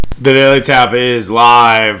The Daily Tap is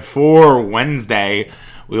live for Wednesday.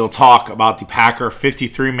 We will talk about the Packer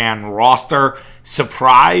 53-man roster.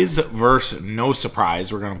 Surprise versus no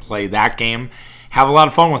surprise. We're going to play that game. Have a lot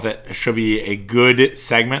of fun with it. It should be a good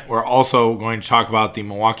segment. We're also going to talk about the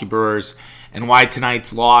Milwaukee Brewers and why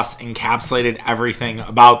tonight's loss encapsulated everything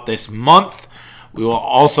about this month. We will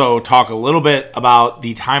also talk a little bit about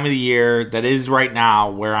the time of the year that is right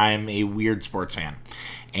now where I'm a weird sports fan.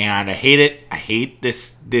 And I hate it. I hate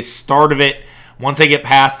this start of it. Once I get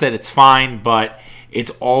past it, it's fine, but it's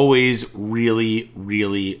always really,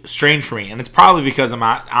 really strange for me. And it's probably because I'm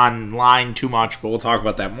not online too much, but we'll talk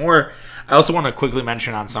about that more. I also want to quickly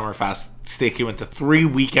mention on Summerfest, sticking with the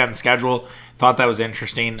 3-weekend schedule. Thought that was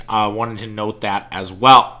interesting. Wanted to note that as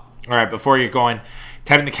well. All right, before you get going,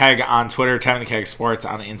 Tapping the Keg on Twitter, Tapping the Keg Sports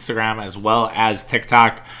on Instagram, as well as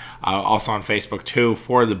TikTok. Also on Facebook, too,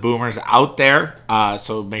 for the boomers out there.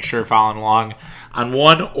 So make sure you're following along on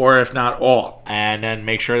one or if not all. And then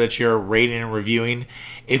make sure that you're rating and reviewing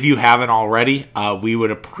if you haven't already. We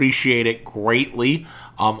would appreciate it greatly.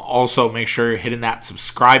 Also, make sure you're hitting that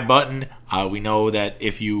subscribe button. We know that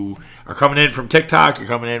if you are coming in from TikTok, you're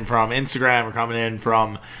coming in from Instagram, you're coming in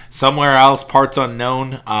from somewhere else, parts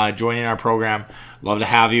unknown, joining our program. Love to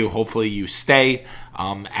have you. Hopefully you stay.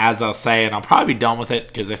 As I'll say, and I'll probably be done with it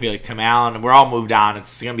because I feel like Tim Allen, we're all moved on.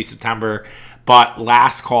 It's going to be September. But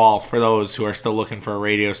last call for those who are still looking for a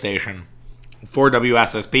radio station for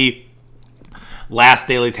WSSP. Last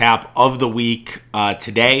Daily Tap of the week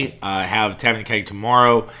today. Have Tapping the Keg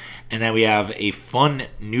tomorrow. And then we have a fun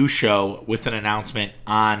new show with an announcement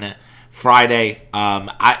on Friday.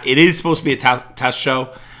 It is supposed to be a test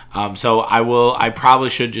show. So I probably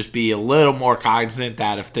should just be a little more cognizant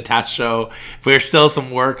that if there's still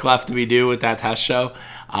some work left to be due with that test show,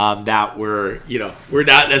 that we're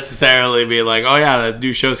not necessarily being like, oh yeah, the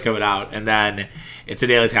new show's coming out and then it's a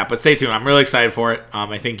Daily Tap. But stay tuned. I'm really excited for it.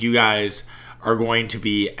 I think you guys are going to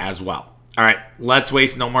be as well. All right, let's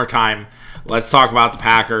waste no more time. Let's talk about the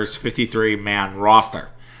Packers 53-man roster.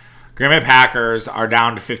 Green Bay Packers are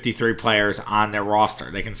down to 53 players on their roster.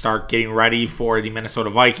 They can start getting ready for the Minnesota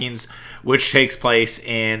Vikings, which takes place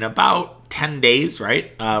in about 10 days,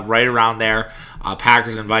 right? Right around there.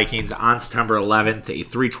 Packers and Vikings on September 11th, a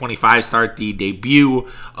 3:25 start, the debut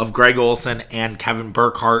of Greg Olsen and Kevin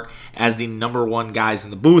Burkhardt as the number one guys in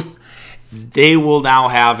the booth. They will now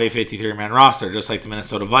have a 53-man roster, just like the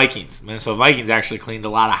Minnesota Vikings. The Minnesota Vikings actually cleaned a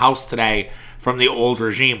lot of house today from the old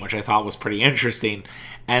regime, which I thought was pretty interesting.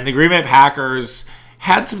 And the Green Bay Packers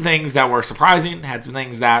had some things that were surprising, had some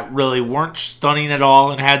things that really weren't stunning at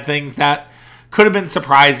all, and had things that could have been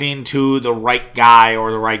surprising to the right guy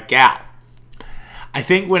or the right gal. I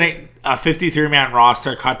think when a 53-man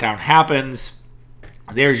roster cutdown happens,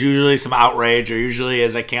 there's usually some outrage. There usually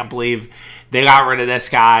is, I can't believe they got rid of this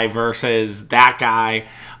guy versus that guy.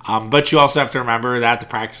 But you also have to remember that the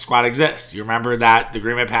practice squad exists. You remember that the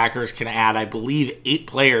Green Bay Packers can add, I believe, 8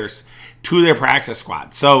 players to their practice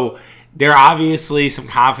squad. So there obviously some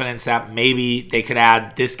confidence that maybe they could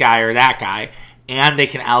add this guy or that guy, and they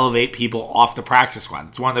can elevate people off the practice squad.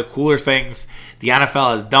 It's one of the cooler things the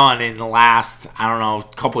NFL has done in the last,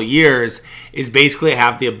 couple of years, is basically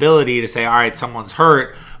have the ability to say, all right, someone's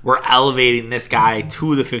hurt, we're elevating this guy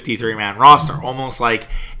to the 53-man roster, almost like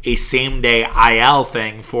a same-day IL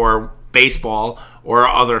thing for baseball or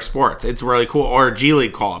other sports. It's really cool. Or a G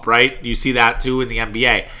League call-up, right? You see that too in the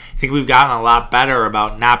NBA. I think we've gotten a lot better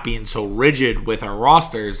about not being so rigid with our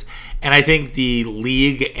rosters, and I think the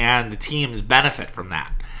league and the teams benefit from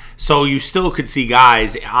that. So you still could see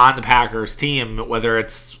guys on the Packers team, whether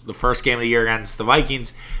it's the first game of the year against the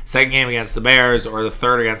Vikings, second game against the Bears, or the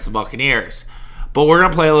third against the Buccaneers. But we're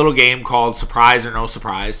going to play a little game called Surprise or No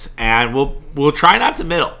Surprise, and we'll try not to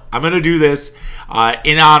middle. I'm going to do this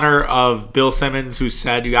in honor of Bill Simmons, who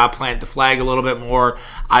said you got to plant the flag a little bit more.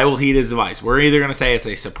 I will heed his advice. We're either going to say it's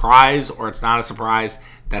a surprise or it's not a surprise.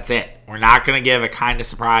 That's it. We're not going to give a kind of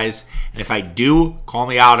surprise. And if I do, call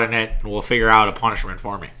me out on it, and we'll figure out a punishment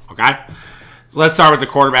for me. Okay? Let's start with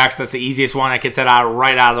the quarterbacks. That's the easiest one. I can set out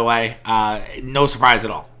right out of the way. No surprise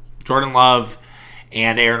at all. Jordan Love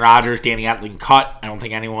and Aaron Rodgers, Danny Etling cut. I don't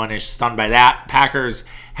think anyone is stunned by that. Packers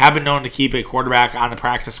have been known to keep a quarterback on the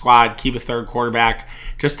practice squad, keep a third quarterback,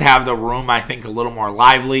 just to have the room, I think, a little more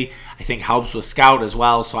lively. I think helps with scout as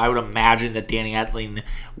well. So I would imagine that Danny Etling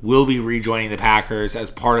will be rejoining the Packers as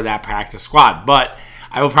part of that practice squad. But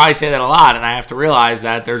I will probably say that a lot, and I have to realize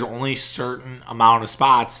that there's only certain amount of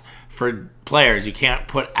spots for players. You can't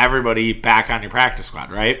put everybody back on your practice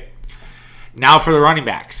squad, right? Now for the running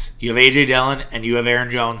backs. You have A.J. Dillon and you have Aaron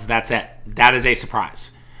Jones. That's it. That is a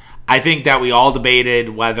surprise. I think that we all debated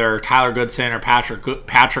whether Tyler Goodson or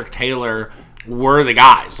Patrick Taylor were the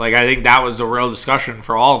guys. Like, I think that was the real discussion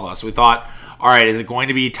for all of us. We thought, all right, is it going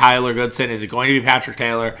to be Tyler Goodson? Is it going to be Patrick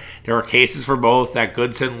Taylor? There were cases for both. That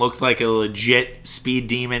Goodson looked like a legit speed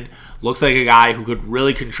demon, looked like a guy who could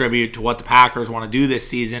really contribute to what the Packers want to do this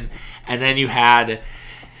season. And then you had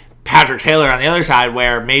Patrick Taylor on the other side,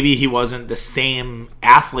 where maybe he wasn't the same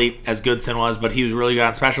athlete as Goodson was, but he was really good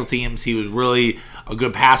on special teams. He was really a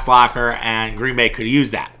good pass blocker, and Green Bay could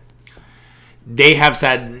use that. They have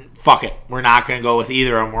said, fuck it, we're not going to go with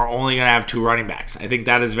either of them. We're only going to have 2 running backs. I think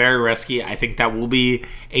that is very risky. I think that will be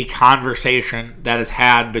a conversation that is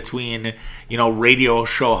had between, radio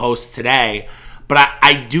show hosts today. But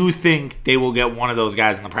I do think they will get one of those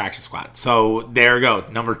guys in the practice squad. So there we go,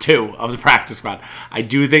 number 2 of the practice squad. I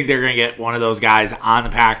do think they're going to get one of those guys on the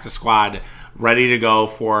practice squad ready to go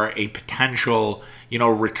for a potential,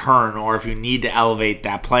 return, or if you need to elevate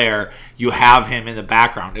that player, you have him in the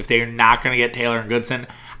background. If they're not going to get Taylor and Goodson,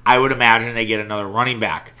 I would imagine they get another running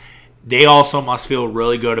back. They also must feel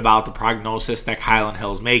really good about the prognosis that Kylan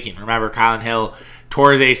Hill is making. Remember, Kylan Hill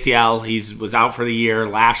tore his ACL. He was out for the year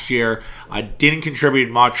last year. Didn't contribute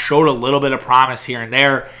much. Showed a little bit of promise here and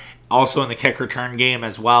there. Also in the kick return game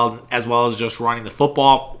as well as just running the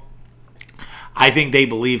football. I think they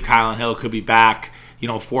believe Kylan Hill could be back,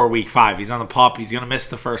 for week 5. He's on the PUP. He's going to miss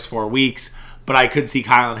the first 4 weeks. But I could see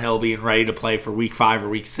Kylan Hill being ready to play for week 5 or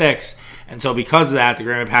week 6. And so because of that, the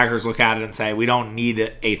Green Bay Packers look at it and say, we don't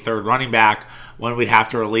need a third running back when we'd have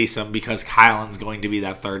to release him because Kylan's going to be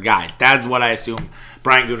that third guy. That's what I assume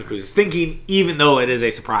Brian Gutekunst is thinking, even though it is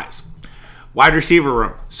a surprise. Wide receiver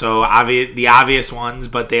room. So the obvious ones,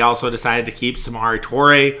 but they also decided to keep Samori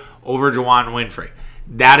Toure over Juwann Winfree.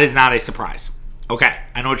 That is not a surprise. Okay,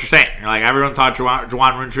 I know what you're saying. You're like, everyone thought Juwann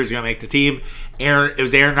Winfree was going to make the team. It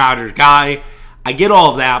was Aaron Rodgers' guy. I get all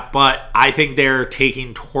of that, but I think they're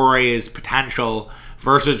taking Toure's potential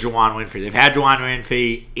versus Juwann Winfree. They've had Juwann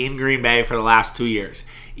Winfree in Green Bay for the last 2 years.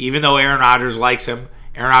 Even though Aaron Rodgers likes him,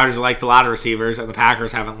 Aaron Rodgers liked a lot of receivers, and the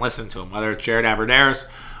Packers haven't listened to him, whether it's Jared Abbrederis,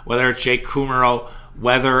 whether it's Jake Kumerow,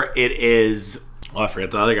 whether it is... I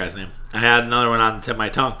forget the other guy's name. I had another one on the tip of my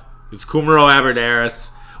tongue. It's Kumerow,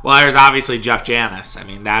 Abbrederis. Well, there's obviously Jeff Janis. I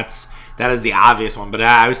mean, that is the obvious one. But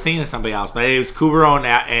I was thinking of somebody else. But it was Kumerow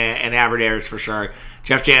and Abbrederis for sure.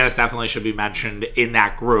 Jeff Janis definitely should be mentioned in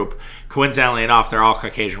that group. Coincidentally enough, they're all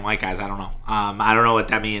Caucasian white guys. I don't know. I don't know what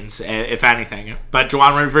that means, if anything. But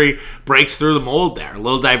Juwann Winfree breaks through the mold there. A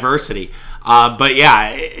little diversity. But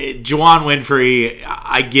yeah, Juwann Winfree,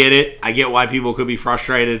 I get it. I get why people could be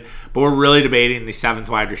frustrated. But we're really debating the 7th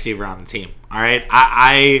wide receiver on the team. All right?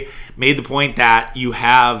 I made the point that you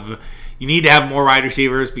need to have more wide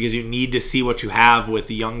receivers because you need to see what you have with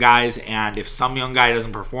the young guys. And if some young guy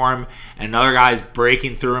doesn't perform and another guy's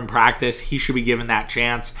breaking through in practice, he should be given that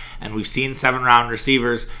chance. And we've seen 7-round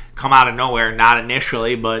receivers come out of nowhere, not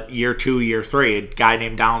initially, but year 2, year 3. A guy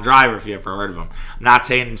named Donald Driver, if you ever heard of him. I'm not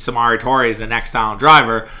saying Samori Toure is the next Donald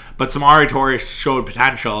Driver, but Samori Toure showed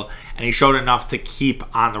potential, and he showed enough to keep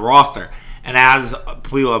on the roster. And as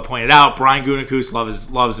people have pointed out, Brian Gutekunst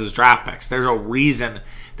loves his draft picks. There's a reason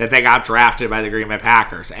that they got drafted by the Green Bay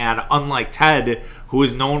Packers. And unlike Ted, who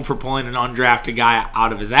is known for pulling an undrafted guy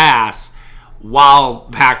out of his ass, while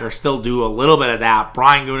Packers still do a little bit of that,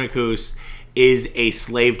 Brian Gutekunst is a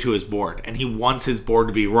slave to his board, and he wants his board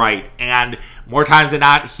to be right. And more times than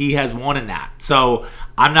not, he has won in that. So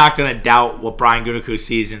I'm not going to doubt what Brian Gutekunst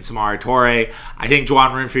sees in Samori Toure. I think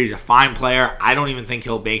Juwann Winfree is a fine player. I don't even think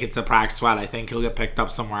he'll make it to the practice squad. I think he'll get picked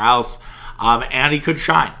up somewhere else, and he could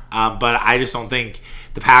shine. But I just don't think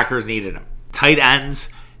the Packers needed him. Tight ends,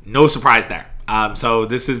 no surprise there. So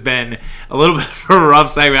this has been a little bit of a rough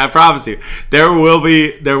segment. I promise you, there will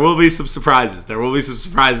be some surprises. There will be some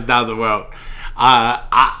surprises down the road.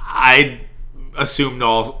 I assumed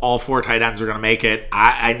all 4 tight ends were going to make it.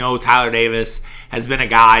 I know Tyler Davis has been a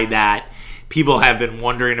guy that people have been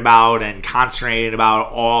wondering about and consternated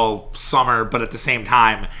about all summer, but at the same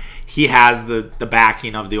time, he has the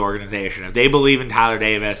backing of the organization. If they believe in Tyler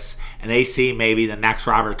Davis and they see maybe the next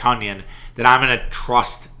Robert Tonyan, then I'm going to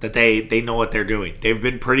trust that they know what they're doing. They've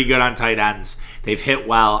been pretty good on tight ends. They've hit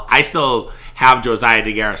well. I still have Josiah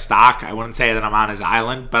DeGuara stock. I wouldn't say that I'm on his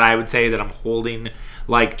island, but I would say that I'm holding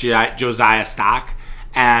like Josiah stock.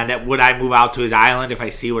 And would I move out to his island if I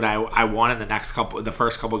see what I want in the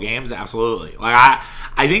first couple games? Absolutely. Like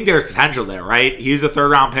I think there's potential there, right? He's a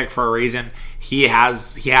third round pick for a reason. He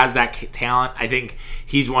has that talent. I think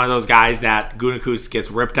he's one of those guys that Gutekunst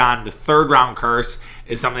gets ripped on. The third round curse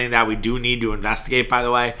is something that we do need to investigate, by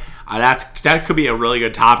the way. That could be a really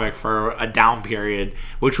good topic for a down period,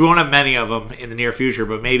 which we won't have many of them in the near future,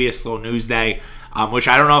 but maybe a slow news day, which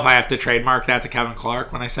I don't know if I have to trademark that to Kevin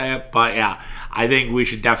Clark when I say it. But yeah, I think we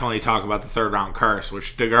should definitely talk about the third round curse,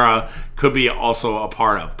 which Deguara could be also a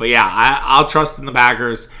part of. But yeah, I'll trust in the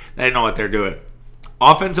Packers. They know what they're doing.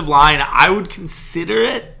 Offensive line, I would consider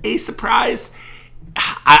it a surprise.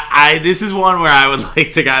 This is one where I would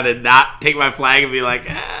like to kind of not take my flag and be like,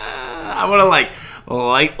 I want to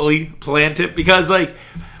lightly plant it, because I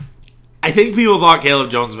think people thought Caleb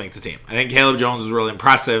Jones would make the team. I think Caleb Jones was really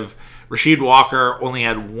impressive. Rasheed Walker only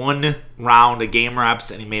had 1 round of game reps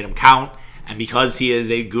and he made him count. And because he is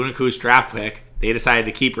a Gutekunst draft pick, they decided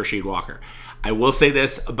to keep Rasheed Walker. I will say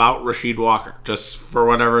this about Rasheed Walker, just for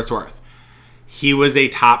whatever it's worth. He was a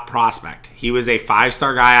top prospect. He was a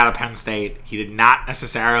 5-star guy out of Penn State. He did not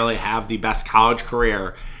necessarily have the best college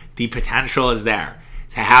career. The potential is there.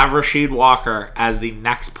 To have Rasheed Walker as the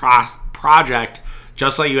next project,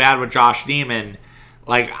 just like you had with Josh Neiman,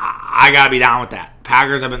 I got to be down with that.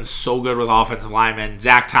 Packers have been so good with offensive linemen.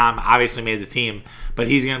 Zach Tom obviously made the team, but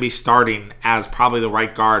he's going to be starting as probably the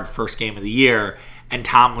right guard first game of the year, and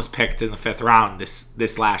Tom was picked in the 5th round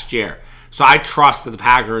this last year. So I trust that the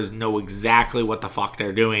Packers know exactly what the fuck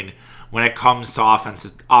they're doing when it comes to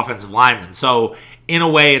offensive linemen. So in a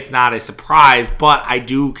way, it's not a surprise, but I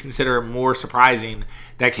do consider it more surprising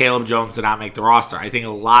that Caleb Jones did not make the roster. I think a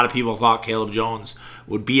lot of people thought Caleb Jones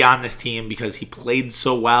would be on this team because he played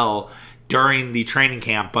so well during the training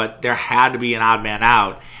camp, but there had to be an odd man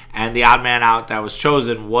out, and the odd man out that was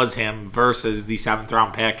chosen was him versus the 7th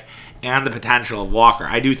round pick and the potential of Walker.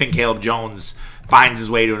 I do think Caleb Jones finds his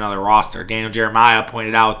way to another roster. Daniel Jeremiah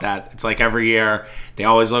pointed out that it's like every year they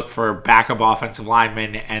always look for backup offensive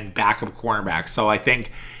linemen and backup cornerbacks. So I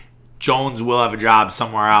think Jones will have a job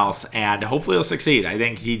somewhere else, and hopefully he'll succeed. I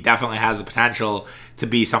think he definitely has the potential to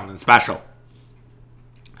be something special.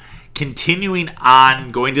 Continuing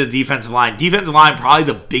on, going to the defensive line. Defensive line, probably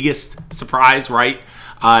the biggest surprise, right?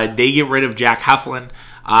 They get rid of Jack Heflin.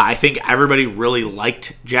 I think everybody really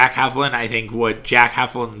liked Jack Heflin. I think what Jack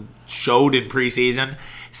Heflin showed in preseason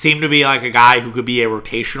seemed to be like a guy who could be a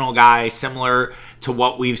rotational guy, similar to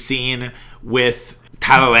what we've seen with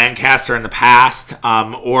Tyler Lancaster in the past,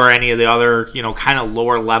 or any of the other, kind of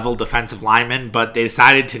lower level defensive linemen, but they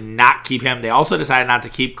decided to not keep him. They also decided not to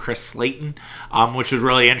keep Chris Slayton, which was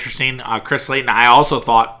really interesting. Chris Slayton, I also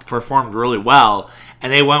thought, performed really well,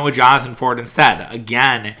 and they went with Jonathan Ford instead.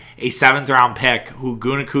 Again, a 7th round pick who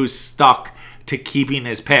Gutekunst stuck to keeping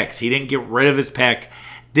his picks. He didn't get rid of his pick.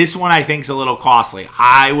 This one I think is a little costly.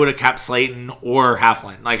 I would have kept Slayton or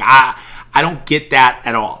Heflin. I don't get that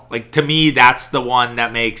at all. To me, that's the one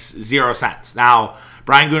that makes 0 sense. Now,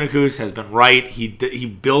 Brian Gutekunst has been right. He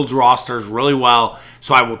builds rosters really well,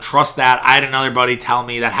 so I will trust that. I had another buddy tell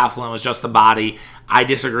me that Heflin was just a body. I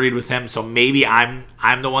disagreed with him, so maybe I'm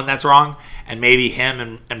the one that's wrong, and maybe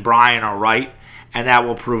him and Brian are right, and that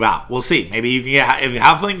will prove out. We'll see. Maybe you can get, if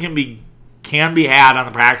Heflin can be had on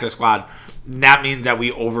the practice squad, that means that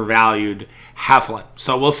we overvalued Heflin.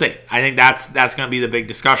 So we'll see. I think that's going to be the big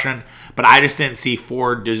discussion. But I just didn't see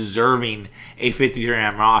Ford deserving a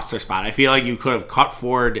 53-man roster spot. I feel like you could have cut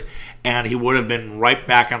Ford and he would have been right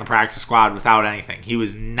back on the practice squad without anything. He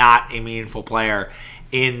was not a meaningful player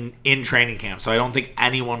in training camp. So I don't think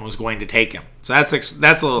anyone was going to take him. So that's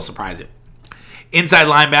a little surprising. Inside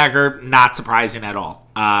linebacker, not surprising at all.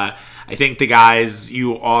 I think the guys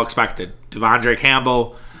you all expected. Devondre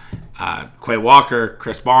Campbell, Quay Walker,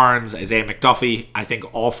 Chris Barnes, Isaiah McDuffie. I think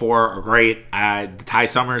all 4 are great. The Ty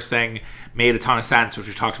Summers thing made a ton of sense, which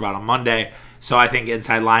we talked about on Monday. So I think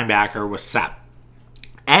inside linebacker was set.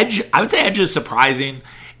 Edge, I would say edge is surprising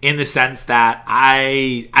in the sense that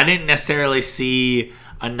I didn't necessarily see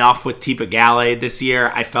enough with Tipa Galley this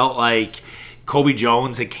year. I felt like Kobe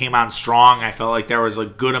Jones had came on strong. I felt like there was a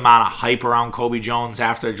good amount of hype around Kobe Jones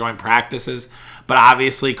after joint practices. But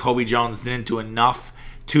obviously Kobe Jones didn't do enough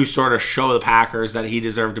to sort of show the Packers that he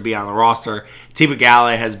deserved to be on the roster. Tipa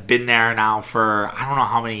Galley has been there now for I don't know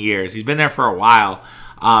how many years. He's been there for a while.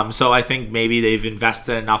 So I think maybe they've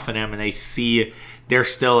invested enough in him and they see there's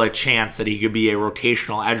still a chance that he could be a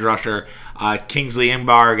rotational edge rusher. Kingsley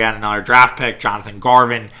Imbar got another draft pick. Jonathan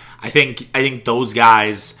Garvin. I think those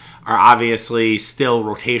guys are obviously still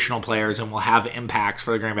rotational players and will have impacts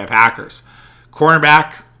for the Green Bay Packers.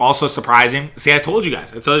 Cornerback, also surprising. See, I told you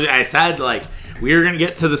guys. I said, like, we are going to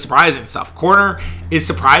get to the surprising stuff. Corner is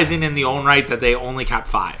surprising in the own right that they only kept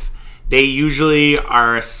 5. They usually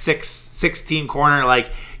are a 6-team corner.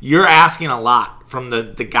 Like, you're asking a lot from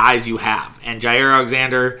the guys you have. And Jair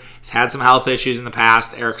Alexander has had some health issues in the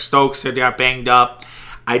past. Eric Stokes got banged up.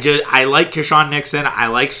 I like Keyshawn Nixon. I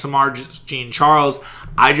like Samar Jean-Charles.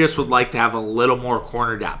 I just would like to have a little more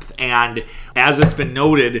corner depth. And as it's been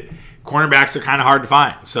noted, cornerbacks are kind of hard to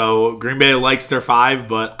find. So Green Bay likes their 5,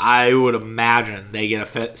 but I would imagine they get a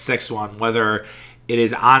 6th one, whether it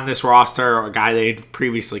is on this roster or a guy they'd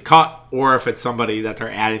previously cut, or if it's somebody that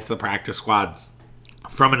they're adding to the practice squad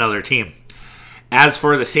from another team. As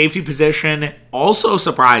for the safety position, also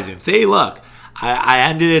surprising. Say, look, I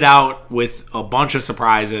ended it out with a bunch of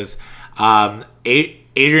surprises.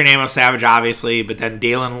 Adrian Amos Savage, obviously, but then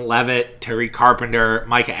Dalen Levitt, Tariq Carpenter,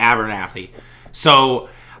 Micah Abernathy. So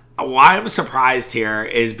why I'm surprised here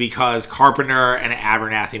is because Carpenter and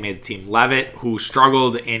Abernathy made the team. Levitt, who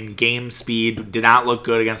struggled in game speed, did not look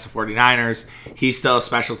good against the 49ers. He's still a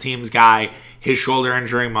special teams guy. His shoulder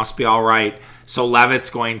injury must be all right. So Levitt's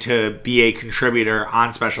going to be a contributor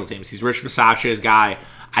on special teams. He's Rich Bisaccia's guy.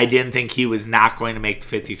 I didn't think he was not going to make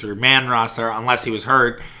the 53-man roster unless he was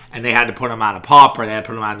hurt and they had to put him on a PUP or they had to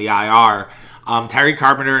put him on the IR. Tyree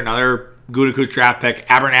Carpenter, another Gutekunst draft pick.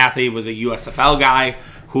 Abernathy was a USFL guy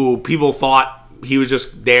who people thought he was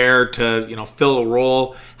just there to, fill a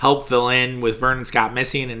role, help fill in with Vernon Scott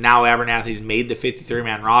missing, and now Abernathy's made the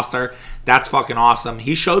 53-man roster. That's fucking awesome.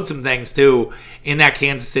 He showed some things, too, in that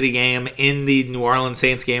Kansas City game, in the New Orleans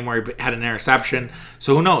Saints game where he had an interception.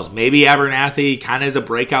 So who knows? Maybe Abernathy kind of is a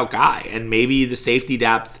breakout guy, and maybe the safety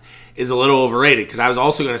depth is a little overrated, because I was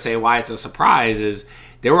also going to say why it's a surprise is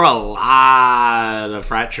there were a lot of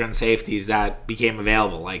veteran safeties that became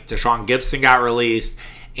available. Like Deshaun Gibson got released,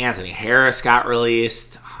 Anthony Harris got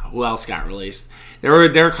released. Who else got released? There were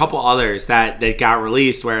a couple others that got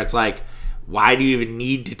released where it's like, why do you even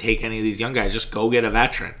need to take any of these young guys? Just go get a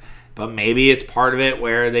veteran. But maybe it's part of it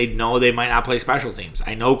where they know they might not play special teams.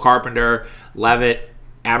 I know Carpenter, Levitt,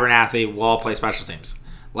 Abernathy will all play special teams.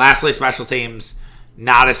 Lastly, special teams,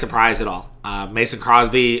 not a surprise at all. Mason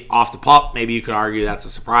Crosby off the PUP, maybe you could argue that's a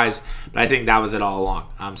surprise, but I think that was it all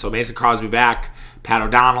along. So Mason Crosby back, Pat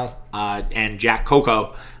O'Donnell, and Jack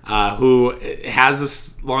Coco, who has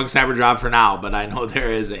this long snapper job for now, but I know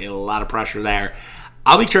there is a lot of pressure there.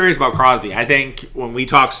 I'll be curious about Crosby. I think when we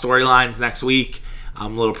talk storylines next week, a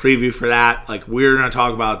little preview for that, like we're going to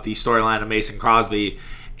talk about the storyline of Mason Crosby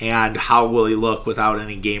and how will he look without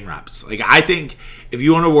any game reps. Like I think if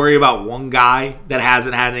you want to worry about one guy that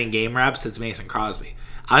hasn't had any game reps, it's Mason Crosby.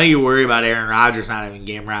 I think you worry about Aaron Rodgers not having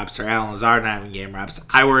game reps or Allen Lazard not having game reps.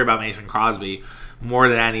 I worry about Mason Crosby more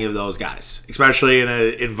than any of those guys, especially in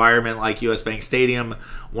an environment like US Bank Stadium,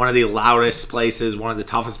 one of the loudest places, one of the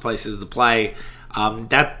toughest places to play.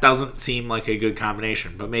 That doesn't seem like a good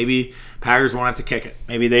combination, but maybe Packers won't have to kick it.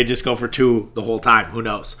 Maybe they just go for 2 the whole time. Who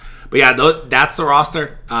knows? But yeah, that's the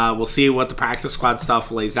roster. We'll see what the practice squad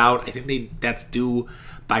stuff lays out. I think that's due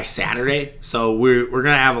by Saturday, so we're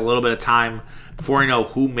gonna have a little bit of time before we know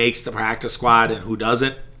who makes the practice squad and who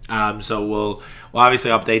doesn't. So we'll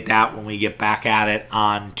obviously update that when we get back at it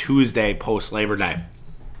on Tuesday post Labor Day.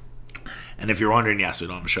 And if you're wondering, yes, we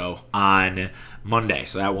don't have a show on Monday,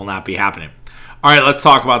 so that will not be happening. All right, let's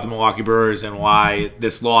talk about the Milwaukee Brewers and why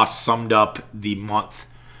this loss summed up the month.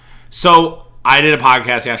 So I did a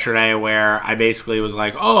podcast yesterday where I basically was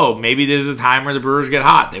like, oh, maybe this is a time where the Brewers get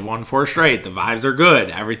hot. They've won 4 straight. The vibes are good.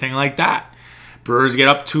 Everything like that. Brewers get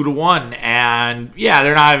up 2-1, and yeah,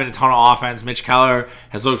 they're not having a ton of offense. Mitch Keller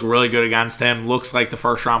has looked really good against him. Looks like the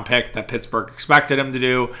first-round pick that Pittsburgh expected him to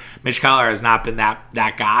do. Mitch Keller has not been that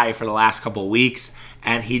guy for the last couple of weeks,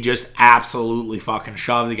 and he just absolutely fucking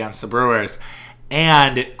shoved against the Brewers.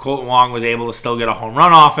 And Colton Wong was able to still get a home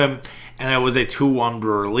run off him, and it was a 2-1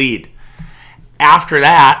 Brewer lead. After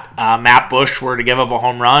that, Matt Bush were to give up a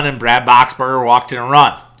home run, and Brad Boxberger walked in a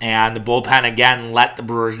run. And the bullpen again let the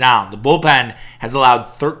Brewers down. The bullpen has allowed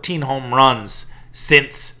 13 home runs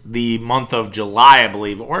since the month of July, I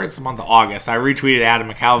believe, or it's the month of August. I retweeted Adam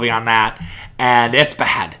McCalvey on that, and it's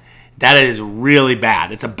bad. That is really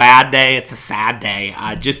bad. It's a bad day. It's a sad day.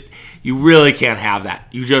 You really can't have that.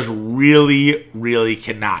 You just really, really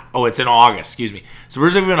cannot. Oh, it's in August. Excuse me. So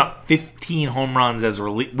Brewers have given up 15 home runs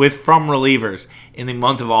from relievers in the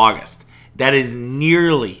month of August. That is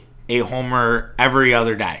nearly a homer every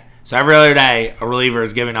other day. So every other day, a reliever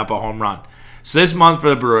is giving up a home run. So this month for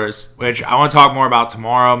the Brewers, which I want to talk more about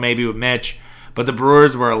tomorrow, maybe with Mitch, but the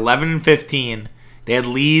Brewers were 11-15. They had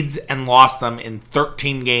leads and lost them in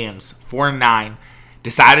 13 games, 4-9.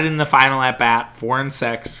 Decided in the final at bat,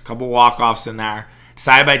 4-6, a couple walk-offs in there.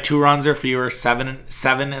 Decided by 2 runs or fewer,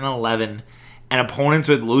 7-11, and opponents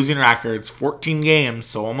with losing records, 14 games,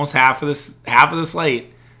 so almost half of the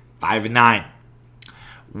slate, 5-9.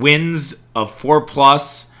 Wins of 4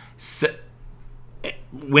 plus, 3.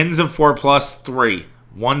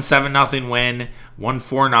 1-7-0 win,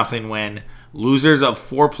 1-4-0 win. Losers of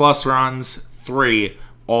 4 plus runs, 3,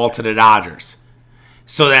 all to the Dodgers.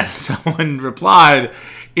 So then someone replied,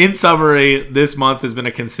 in summary, this month has been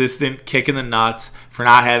a consistent kick in the nuts for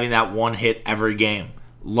not having that one hit every game.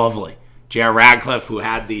 Lovely. J.R. Radcliffe, who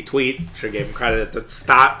had the tweet, should give him credit at the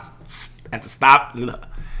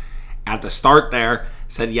start there,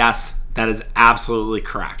 said yes, that is absolutely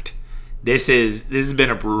correct. This has been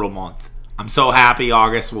a brutal month. I'm so happy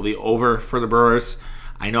August will be over for the Brewers.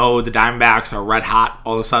 I know the Diamondbacks are red hot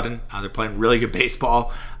all of a sudden. They're playing really good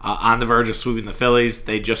baseball, on the verge of sweeping the Phillies.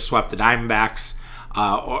 They just swept the Diamondbacks.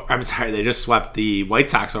 They just swept the White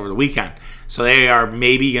Sox over the weekend. So they are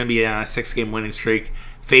maybe going to be on a 6-game winning streak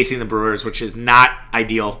facing the Brewers, which is not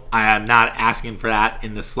ideal. I am not asking for that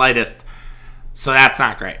in the slightest. So that's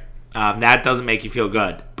not great. That doesn't make you feel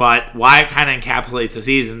good. But why it kind of encapsulates the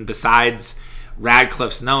season, besides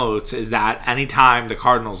Radcliffe's notes, is that anytime the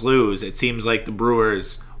Cardinals lose, it seems like the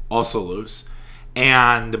Brewers also lose.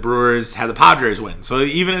 And the Brewers had the Padres win. So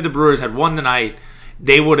even if the Brewers had won tonight,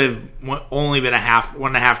 they would have only been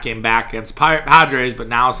 1.5 game back against Padres. But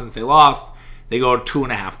now since they lost, they go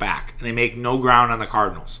 2.5 back. And they make no ground on the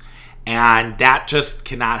Cardinals. And that just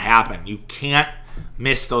cannot happen. You can't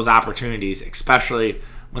miss those opportunities, especially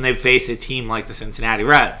when they face a team like the Cincinnati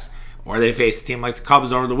Reds, or they face a team like the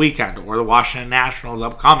Cubs over the weekend, or the Washington Nationals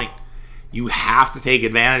upcoming. You have to take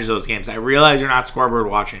advantage of those games. I realize you're not scoreboard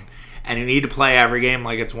watching, and you need to play every game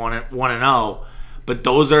like it's 1-0, but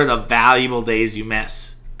those are the valuable days you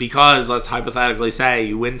miss. Because let's hypothetically say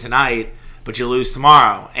you win tonight, but you lose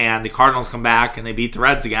tomorrow, and the Cardinals come back and they beat the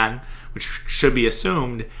Reds again, which should be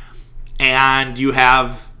assumed, and you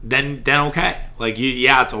have then okay.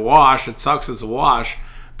 It's a wash. It sucks. It's a wash.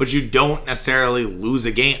 But you don't necessarily lose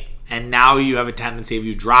a game. And now you have a tendency, if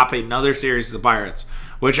you drop another series to the Pirates,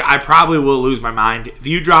 which I probably will lose my mind. If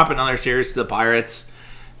you drop another series to the Pirates,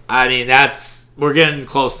 I mean, we're getting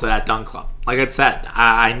close to that done club. Like I said,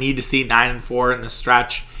 I need to see 9-4 in the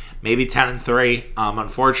stretch, maybe 10-3.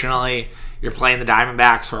 Unfortunately, you're playing the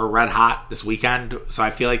Diamondbacks, who are red hot this weekend, so I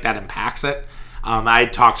feel like that impacts it. I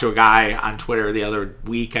talked to a guy on Twitter the other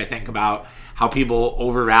week, I think, about how people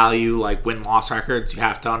overvalue win-loss records. You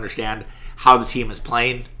have to understand how the team is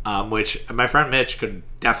playing, which my friend Mitch could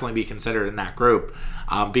definitely be considered in that group,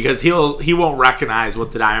 because he won't recognize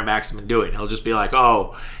what the Diamondbacks have been doing. He'll just be like,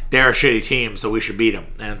 oh, they're a shitty team, so we should beat them.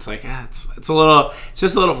 And it's like, it's just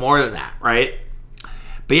a little more than that, right?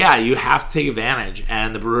 But yeah, you have to take advantage,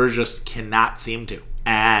 and the Brewers just cannot seem to.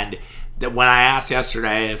 And that when I asked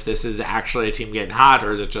yesterday if this is actually a team getting hot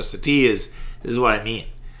or is it just a tease, this is what I mean.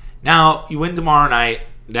 Now, you win tomorrow night,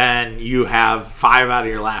 then you have 5 out of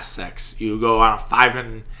your last 6. You go on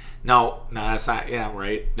a no, that's not,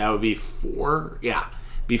 right. That would be 4. Yeah,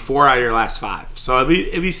 be 4 out of your last 5. So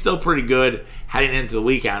it'd be still pretty good heading into the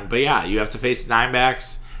weekend. But yeah, you have to face the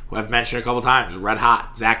Diamondbacks, who I've mentioned a couple times, red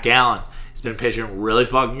hot. Zach Gallen has been pitching really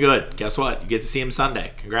fucking good. Guess what? You get to see him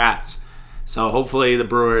Sunday. Congrats. So hopefully the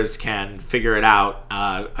Brewers can figure it out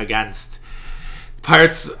against the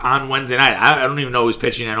Pirates on Wednesday night. I don't even know who's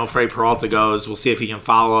pitching. I know Freddie Peralta goes. We'll see if he can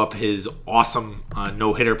follow up his awesome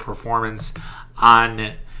no-hitter performance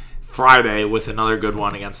on Friday with another good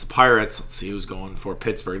one against the Pirates. Let's see who's going for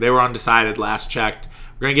Pittsburgh. They were undecided last checked.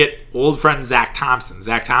 We're going to get old friend Zach Thompson.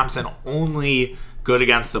 Zach Thompson only good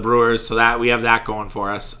against the Brewers, so that we have that going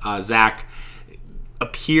for us. Zach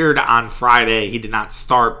appeared on Friday. He did not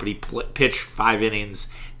start, but he pitched 5 innings.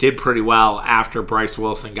 Did pretty well after Bryce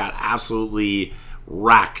Wilson got absolutely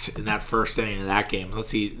wrecked in that first inning of that game. Let's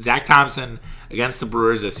see. Zach Thompson against the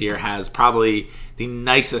Brewers this year has probably the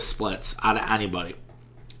nicest splits out of anybody.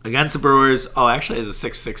 Against the Brewers, actually has a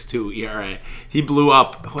 6.62 ERA. He blew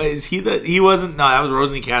up. Wait, is he he wasn't? No, that was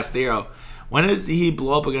Rosny Castillo. When did he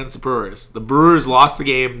blow up against the Brewers? The Brewers lost the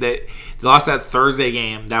game. They lost that Thursday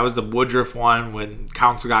game. That was the Woodruff one when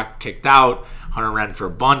Counsell got kicked out. Hunter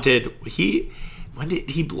Renfroe bunted. When did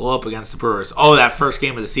he blow up against the Brewers? Oh, that first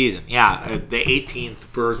game of the season. Yeah, the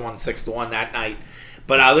 18th. Brewers won 6-1 that night.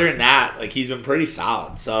 But other than that, he's been pretty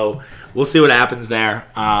solid. So we'll see what happens there.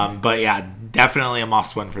 But yeah, definitely a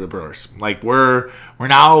must win for the Brewers. We're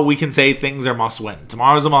now, we can say things are must win.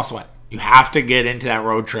 Tomorrow's a must win. You have to get into that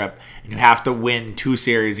road trip, and you have to win 2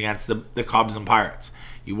 series against the Cubs and Pirates.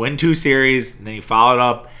 You win 2 series, and then you follow it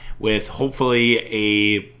up with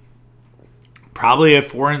hopefully probably a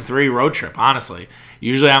 4-3 road trip, honestly.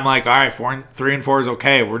 Usually I'm like, all right, 3-4 is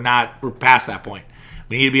okay. We're past that point.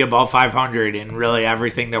 We need to be above 500 in really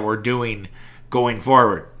everything that we're doing going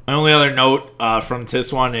forward. My only other note from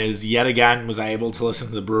this one is, yet again, was I able to listen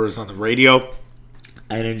to the Brewers on the radio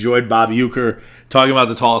and enjoyed Bob Uecker talking about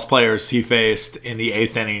the tallest players he faced in the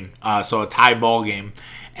 8th inning. So a tie ball game.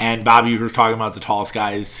 And Bob Uecker's talking about the tallest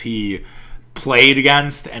guys he played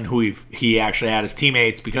against and who he actually had as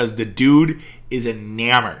teammates, because the dude is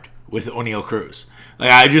enamored with O'Neal Cruz.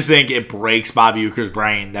 Like, I just think it breaks Bob Uecker's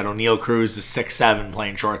brain that O'Neal Cruz is 6'7"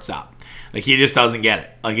 playing shortstop. Like, he just doesn't get it.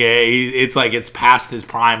 Like, it's like it's past his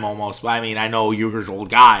prime almost. I mean, I know Uecker's an old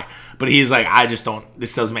guy, but he's like,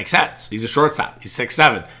 this doesn't make sense. He's a shortstop. He's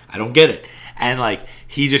 6'7". I don't get it. And, like,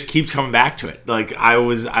 he just keeps coming back to it. Like, I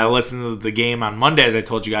listened to the game on Monday, as I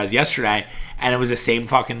told you guys yesterday, and it was the same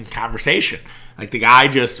fucking conversation. Like, the guy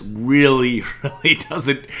just really, really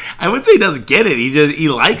doesn't, I wouldn't say he doesn't get it. He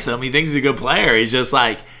likes him. He thinks he's a good player. He's just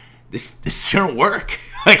like, this shouldn't work.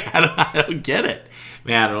 Like, I don't get it.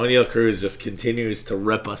 Man, O'Neal Cruz just continues to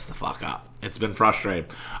rip us the fuck up. It's been frustrating.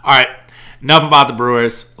 All right, enough about the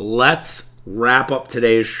Brewers. Let's wrap up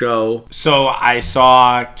today's show. So I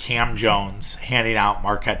saw Cam Jones handing out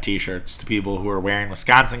Marquette t-shirts to people who are wearing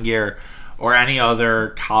Wisconsin gear or any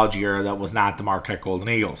other college gear that was not the Marquette Golden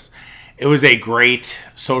Eagles. It was a great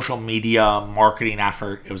social media marketing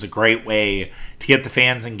effort. It was a great way to get the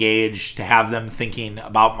fans engaged, to have them thinking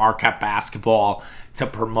about Marquette basketball, to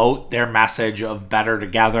promote their message of better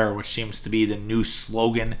together, which seems to be the new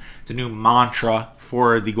slogan, the new mantra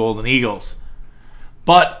for the Golden Eagles.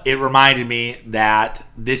 But it reminded me that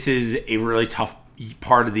this is a really tough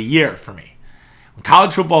part of the year for me. When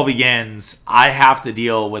college football begins, I have to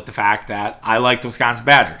deal with the fact that I like the Wisconsin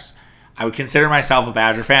Badgers. I would consider myself a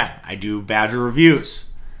Badger fan. I do Badger reviews.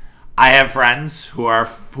 I have friends who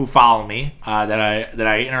follow me that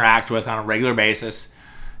I interact with on a regular basis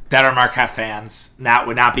that are Marquette fans that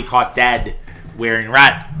would not be caught dead wearing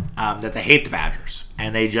red, that they hate the Badgers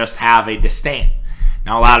and they just have a disdain.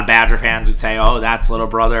 Now, a lot of Badger fans would say, oh, that's little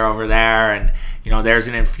brother over there, and there's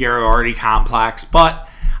an inferiority complex. But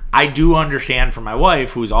I do understand from my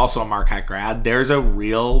wife, who's also a Marquette grad, there's a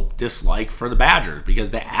real dislike for the Badgers because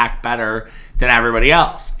they act better than everybody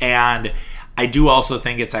else. And I do also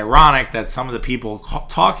think it's ironic that some of the people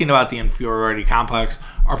talking about the inferiority complex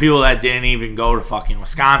are people that didn't even go to fucking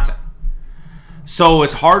Wisconsin. So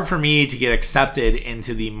it's hard for me to get accepted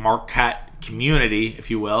into the Marquette community, if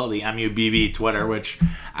you will, the MUBB Twitter, which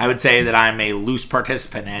I would say that I'm a loose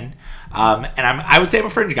participant in. And I would say I'm a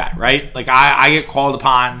fringe guy, right? Like, I get called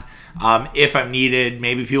upon if I'm needed.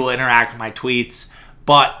 Maybe people interact with my tweets.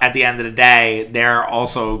 But at the end of the day, they're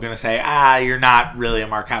also going to say, you're not really a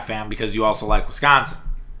Marquette fan because you also like Wisconsin.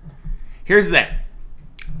 Here's the thing.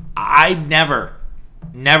 I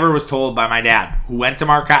never was told by my dad, who went to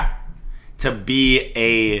Marquette, to be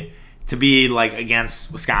like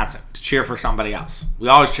against Wisconsin, to cheer for somebody else. We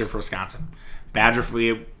always cheer for Wisconsin. Badger,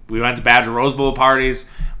 we went to Badger Rose Bowl parties.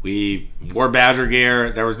 We wore Badger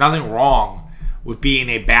gear. There was nothing wrong with being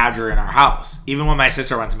a Badger in our house. Even when my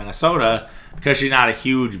sister went to Minnesota, because she's not a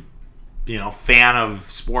huge, fan of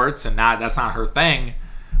sports and that's not her thing,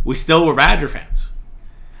 we still were Badger fans.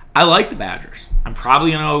 I like the Badgers. I'm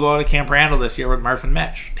probably going to go to Camp Randall this year with Murph and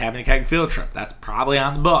Mitch, tapping a keg field trip. That's probably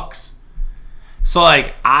on the books. So,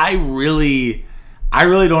 like, I really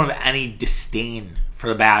don't have any disdain for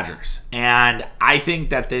the Badgers. And I think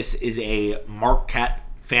that this is a Marquette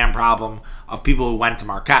fan problem of people who went to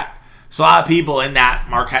Marquette. So a lot of people in that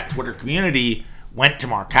Marquette Twitter community went to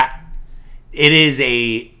Marquette. It's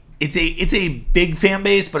a big fan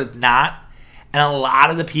base, but it's not. And a lot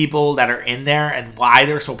of the people that are in there and why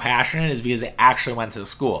they're so passionate is because they actually went to the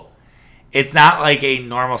school. It's not like a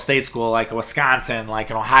normal state school like a Wisconsin, like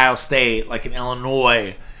an Ohio State, like an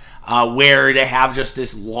Illinois, where they have just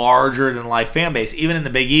this larger-than-life fan base. Even in the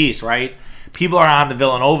Big East, right? People are on the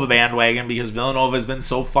Villanova bandwagon because Villanova has been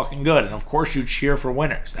so fucking good. And, of course, you cheer for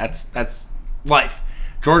winners. That's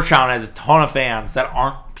life. Georgetown has a ton of fans that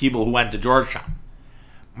aren't people who went to Georgetown.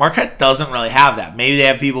 Marquette doesn't really have that. Maybe they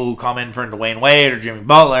have people who come in for Dwayne Wade or Jimmy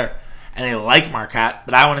Butler, and they like Marquette,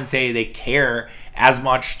 but I wouldn't say they care as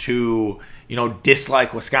much to,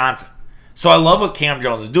 dislike Wisconsin. So I love what Cam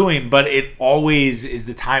Jones is doing, but it always is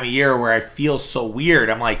the time of year where I feel so weird.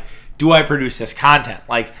 I'm like, do I produce this content?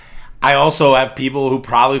 Like, I also have people who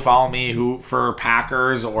probably follow me who for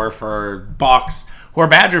Packers or for Bucks who are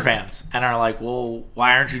Badger fans and are like, well,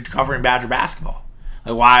 why aren't you covering Badger basketball?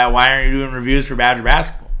 Like, why aren't you doing reviews for Badger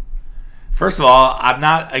basketball? First of all,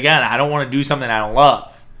 I don't want to do something I don't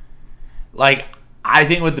love. Like, I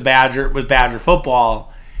think with Badger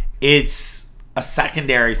football, it's a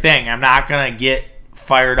secondary thing. I'm not going to get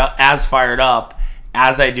fired up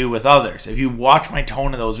as I do with others. If you watch my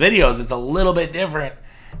tone in those videos, it's a little bit different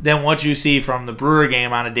than what you see from the Brewer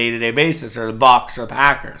game on a day-to-day basis, or the Bucks or the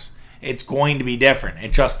Packers. It's going to be different.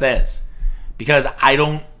 It just is. Because I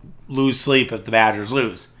don't lose sleep if the Badgers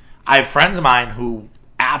lose. I have friends of mine who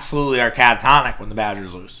absolutely are catatonic when the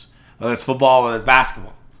Badgers lose. Whether it's football, whether it's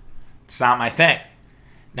basketball. It's not my thing.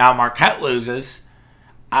 Now, Marquette loses.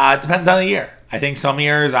 It depends on the year. I think some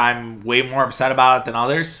years I'm way more upset about it than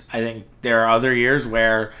others. I think there are other years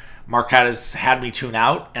where Marquette has had me tune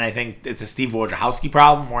out, and I think it's a Steve Wojciechowski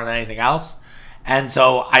problem more than anything else. And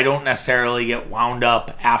so I don't necessarily get wound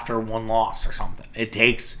up after one loss or something. It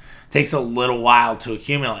takes a little while to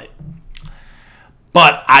accumulate.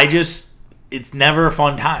 But it's never a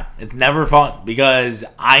fun time. It's never fun because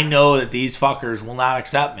I know that these fuckers will not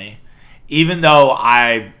accept me. Even though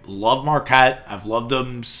I love Marquette, I've loved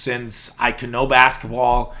them since I could know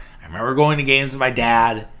basketball. I remember going to games with my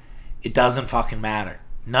dad. It doesn't fucking matter.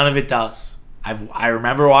 None of it does. I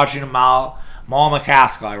remember watching Maul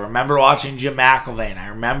McCaskill. I remember watching Jim McElvain. I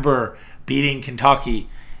remember beating Kentucky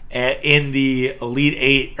in the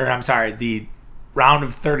the round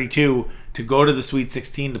of 32 to go to the Sweet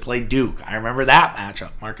 16 to play Duke. I remember that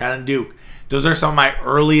matchup, Marquette and Duke. Those are some of my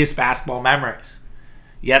earliest basketball memories.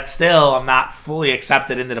 Yet still, I'm not fully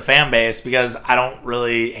accepted into the fan base because I don't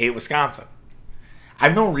really hate Wisconsin. I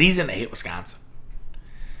have no reason to hate Wisconsin.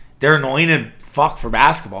 They're annoying as fuck for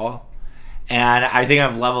basketball. And I think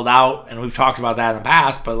I've leveled out, and we've talked about that in the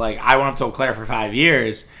past, but like I went up to Eau Claire for 5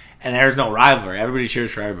 years, and there's no rivalry. Everybody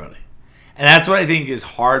cheers for everybody. And that's what I think is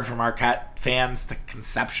hard for Marquette fans to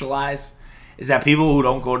conceptualize, is that people who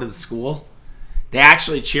don't go to the school, they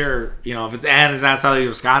actually cheer, if it's not Southern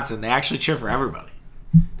Wisconsin, they actually cheer for everybody.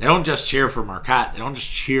 They don't just cheer for Marquette. They don't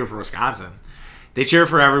just cheer for Wisconsin. They cheer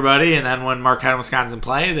for everybody, and then when Marquette and Wisconsin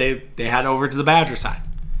play, they head over to the Badger side.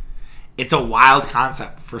 It's a wild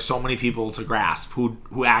concept for so many people to grasp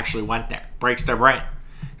who actually went there. Breaks their brain.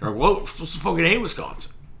 They're like, whoa, we're supposed to fucking hate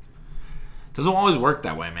Wisconsin. It doesn't always work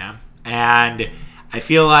that way, man. And I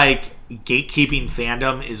feel like gatekeeping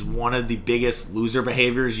fandom is one of the biggest loser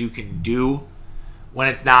behaviors you can do when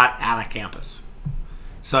it's not on a campus.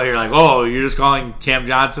 So you're like, oh, you're just calling Cam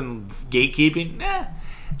Johnson gatekeeping? Nah,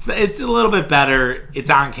 it's a little bit better.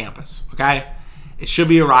 It's on campus, okay? It should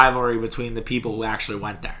be a rivalry between the people who actually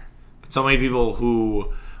went there. But so many people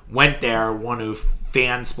who went there want to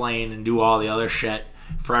fansplain and do all the other shit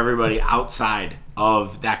for everybody outside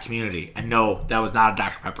of that community. And no, that was not a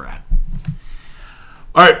Dr. Pepper ad.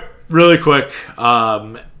 All right, really quick,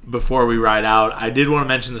 before we ride out, I did want to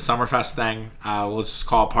mention the Summerfest thing. Let's just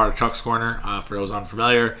call it part of Chuck's Corner. For those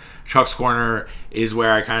unfamiliar, Chuck's Corner is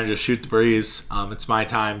where I kind of just shoot the breeze. It's my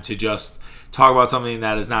time to just talk about something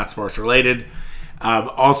that is not sports related.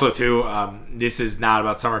 Also, too, this is not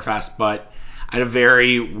about Summerfest, but I had a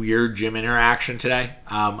very weird gym interaction today.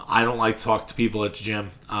 I don't like to talk to people at the gym.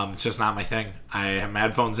 It's just not my thing. I have my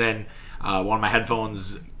headphones in. One of my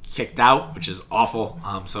headphones kicked out, which is awful.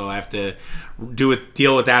 So I have to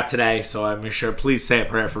deal with that today. So I'm sure, please say a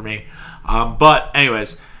prayer for me. But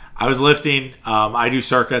anyways, I was lifting. I do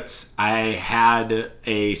circuits. I had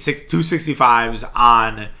two 265s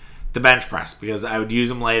on the bench press because I would use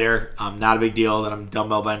them later. Not a big deal that I'm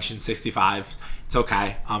dumbbell benching 65. It's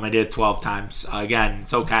okay. I did it 12 times. Again,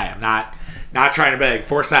 it's okay. I'm not trying to brag.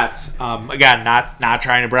 4 sets. Again, not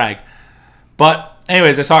trying to brag. But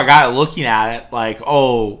anyways, I saw a guy looking at it like,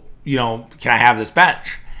 oh, can I have this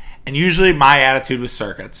bench? And usually my attitude with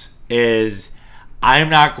circuits is I'm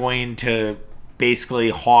not going to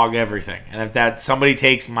basically hog everything. And if that somebody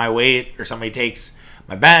takes my weight or somebody takes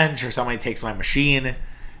my bench or somebody takes my machine,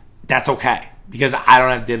 that's okay. Because I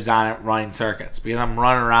don't have dibs on it running circuits. Because I'm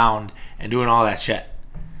running around and doing all that shit.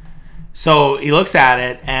 So he looks at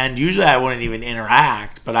it, and usually I wouldn't even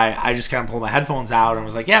interact, but I just kind of pulled my headphones out and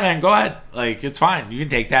was like, yeah, man, go ahead. Like, it's fine. You can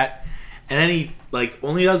take that. And then he,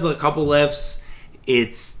 only does a couple lifts.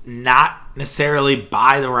 It's not necessarily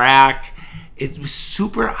by the rack. It was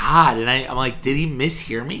super odd. And I'm like, did he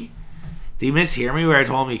mishear me? Did he mishear me where I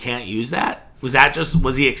told him you can't use that?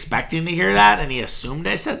 Was he expecting to hear that, and he assumed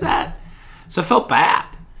I said that? So I felt bad.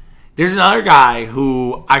 There's another guy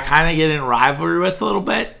who I kind of get in rivalry with a little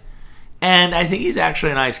bit. And I think he's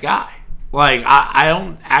actually a nice guy. I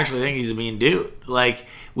don't actually think he's a mean dude.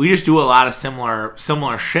 We just do a lot of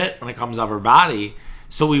similar shit when it comes to upper body.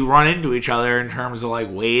 So we run into each other in terms of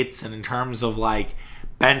weights and in terms of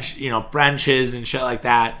benches and shit like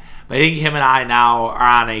that. But I think him and I now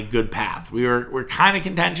are on a good path. We're kind of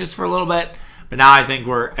contentious for a little bit, but now I think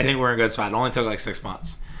we're in a good spot. It only took 6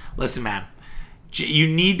 months. Listen, man, You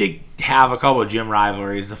need to have a couple of gym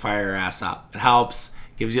rivalries to fire your ass up. It helps,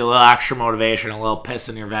 gives you a little extra motivation, a little piss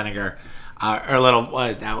in your vinegar, or a little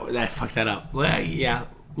that fucked that up. Yeah,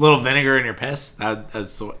 a little vinegar in your piss.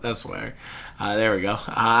 That's where. There we go.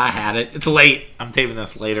 I had it. It's late. I'm taping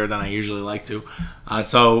this later than I usually like to. I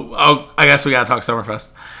guess we gotta talk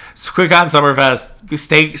Summerfest. So quick on Summerfest.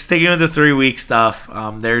 Sticking with the 3-week stuff.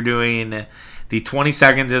 They're doing the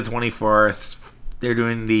 22nd to the 24th. They're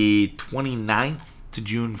doing the 29th to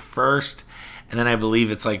June 1st. And then I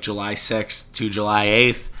believe it's like July 6th to July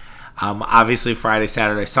 8th. Obviously Friday,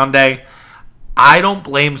 Saturday, Sunday. I don't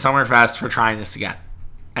blame Summerfest for trying this again.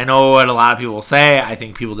 I know what a lot of people will say. I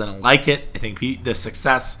think people didn't like it. I think the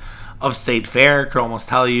success of State Fair could almost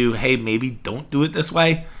tell you, hey, maybe don't do it this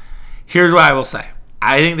way. Here's what I will say.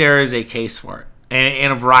 I think there is a case for it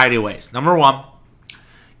in a variety of ways. Number one,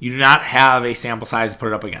 you do not have a sample size to put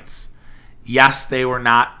it up against. Yes, they were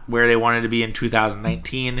not where they wanted to be in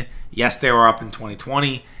 2019. Yes, they were up in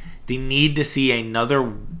 2020. They need to see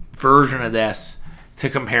another version of this to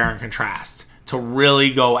compare and contrast, to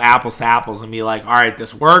really go apples to apples and be like, all right,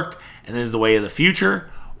 this worked and this is the way of the future,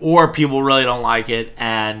 or people really don't like it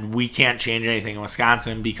and we can't change anything in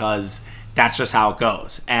Wisconsin because that's just how it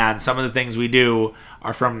goes. And some of the things we do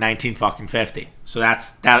are from 1950. So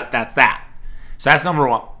that's that. So that's number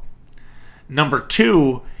one. Number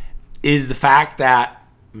two is the fact that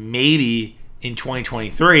maybe in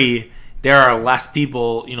 2023 there are less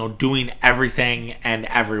people, doing everything and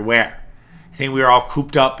everywhere. I think we were all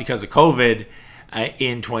cooped up because of COVID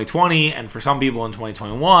in 2020, and for some people in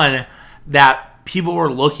 2021, that people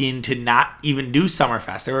were looking to not even do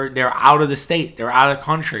Summerfest. They're out of the state, they're out of the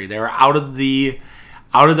country, they're out of the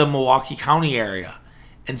Milwaukee County area,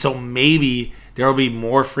 and so maybe there will be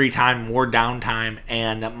more free time, more downtime,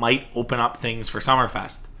 and that might open up things for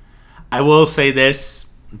Summerfest. I will say this,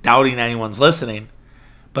 doubting anyone's listening,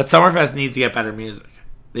 but Summerfest needs to get better music.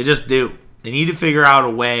 They just do. They need to figure out a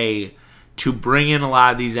way to bring in a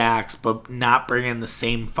lot of these acts, but not bring in the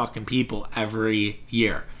same fucking people every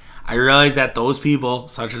year. I realize that those people,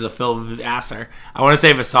 such as a Phil Vassar, I want to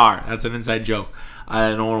say Vassar, that's an inside joke,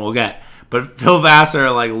 no one will get, but Phil Vassar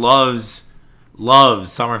loves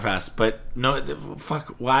Summerfest, but no,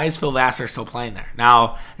 fuck, why is Phil Vassar still playing there?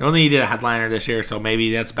 Now, I don't think he did a headliner this year, so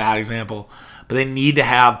maybe that's a bad example, but they need to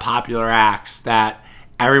have popular acts that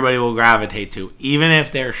everybody will gravitate to, even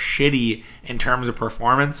if they're shitty in terms of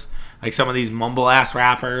performance, like some of these mumble-ass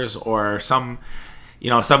rappers or some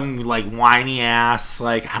like whiny-ass,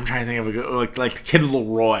 like, I'm trying to think of like the Kid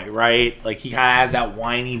Leroy, right? Like, he kind of has that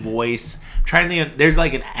whiny voice. I'm trying to think of, there's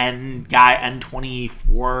like an N24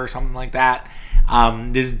 or something like that.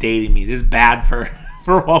 This is dating me. This is bad for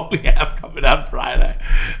what we have coming up Friday.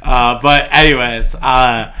 But anyways,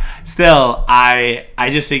 still, I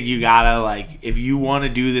just think you gotta, like, if you want to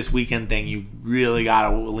do this weekend thing, you really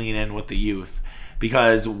gotta lean in with the youth.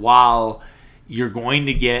 Because while you're going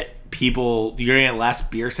to get you're going to get less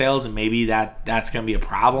beer sales, and maybe that's going to be a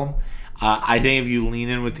problem. I think if you lean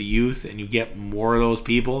in with the youth and you get more of those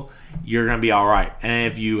people, you're going to be all right.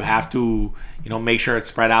 And if you have to, make sure it's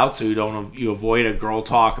spread out so you avoid a girl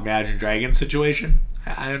talk Imagine Dragons situation,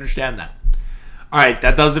 I understand that. All right,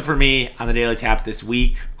 that does it for me on the Daily Tap this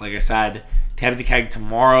week. Like I said, Tap the Keg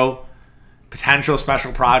tomorrow. Potential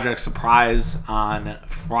special project surprise on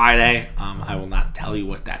Friday. I will not tell you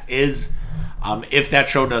what that is. If that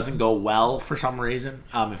show doesn't go well for some reason,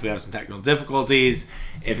 if we have some technical difficulties,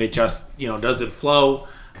 if it just doesn't flow,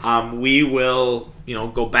 we will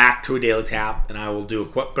go back to a Daily Tap, and I will do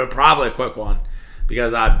probably a quick one,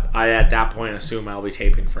 because I at that point assume I'll be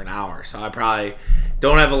taping for an hour, so I probably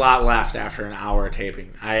don't have a lot left after an hour of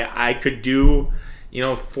taping. I could do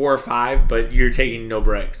 4 or 5, but you're taking no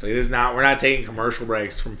breaks. Like, we're not taking commercial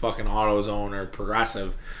breaks from fucking AutoZone or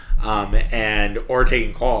Progressive, or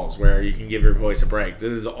taking calls where you can give your voice a break.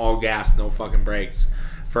 This is all gas, no fucking breaks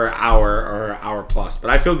for an hour or hour plus.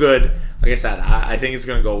 But I feel good. Like I said, I think it's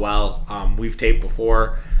gonna go well. We've taped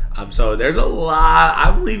before, so there's a lot.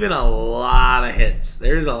 I'm leaving a lot of hints.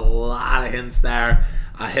 There's a lot of hints there.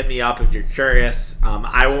 Hit me up if you're curious.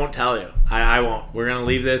 I won't tell you. I won't. We're gonna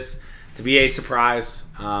leave this to be a surprise.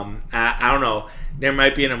 I don't know. There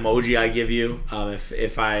might be an emoji I give you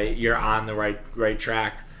if you're on the right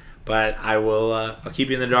track, but I will. I'll keep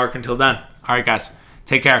you in the dark until then. All right, guys.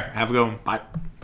 Take care. Have a good one. Bye.